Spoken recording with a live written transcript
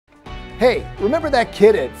Hey, remember that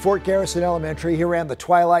kid at Fort Garrison Elementary? He ran the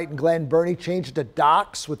Twilight and Glen Burnie, changed to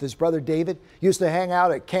Doc's with his brother David, used to hang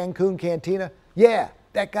out at Cancun Cantina? Yeah,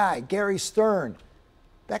 that guy, Gary Stern.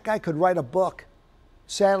 That guy could write a book.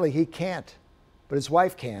 Sadly, he can't, but his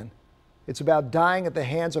wife can. It's about dying at the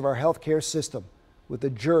hands of our healthcare system with a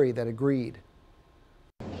jury that agreed.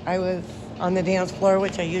 I was on the dance floor,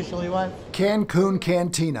 which I usually was. Cancun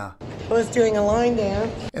Cantina. I was doing a line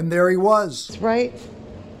dance. And there he was. It's right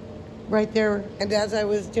there. And as I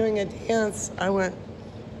was doing a dance, I went.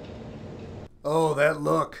 Oh, that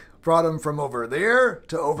look brought him from over there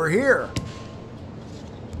to over here.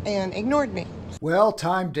 And ignored me. Well,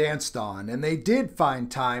 time danced on, and they did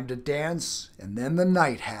find time to dance, and then the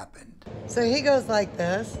night happened. So he goes like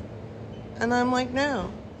this, and I'm like,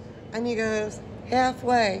 no. And he goes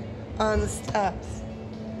halfway on the steps.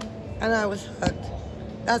 And I was hooked.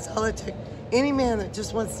 That's all it took. Any man that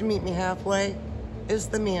just wants to meet me halfway is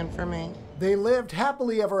the man for me. They lived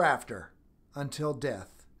happily ever after, until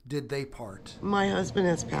death did they part. My husband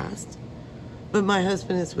has passed, but my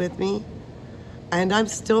husband is with me, and I'm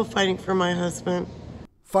still fighting for my husband.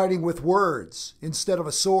 Fighting with words instead of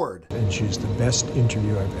a sword. And she's the best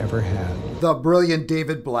interview I've ever had. The brilliant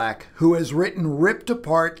David Black, who has written Ripped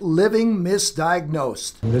Apart, Living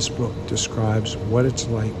Misdiagnosed. This book describes what it's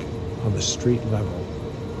like on the street level,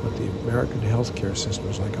 what the American healthcare system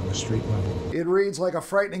is like on the street level. It reads like a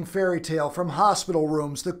frightening fairy tale, from hospital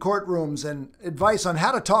rooms to courtrooms, and advice on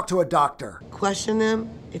how to talk to a doctor. Question them.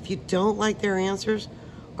 If you don't like their answers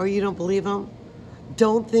or you don't believe them,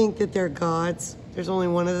 don't think that they're gods. There's only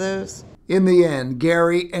one of those. In the end,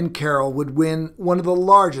 Gary and Carol would win one of the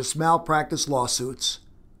largest malpractice lawsuits.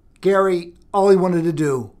 Gary, all he wanted to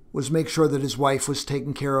do was make sure that his wife was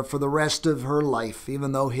taken care of for the rest of her life,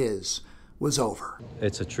 even though his was over.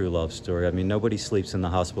 It's a true love story. I mean, nobody sleeps in the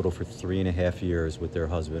hospital for 3.5 years with their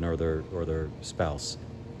husband or their spouse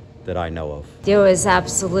that I know of. It was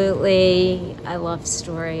absolutely a love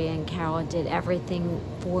story, and Carol did everything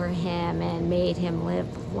for him and made him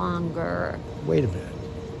live longer. Wait a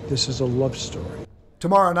minute, this is a love story.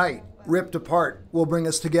 Tomorrow night, Ripped Apart will bring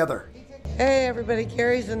us together. Hey, everybody,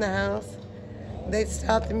 Carrie's in the house. They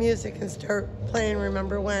stop the music and start playing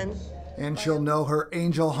Remember When. And she'll know her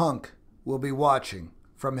angel hunk will be watching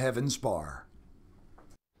from Heaven's Bar.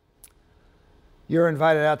 You're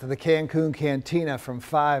invited out to the Cancun Cantina from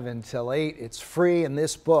 5 until 8. It's free, and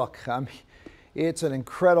this book, it's an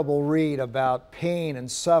incredible read about pain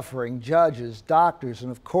and suffering, judges, doctors,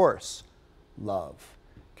 and of course, love.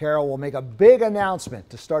 Carol will make a big announcement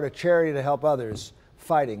to start a charity to help others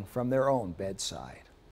fighting from their own bedside.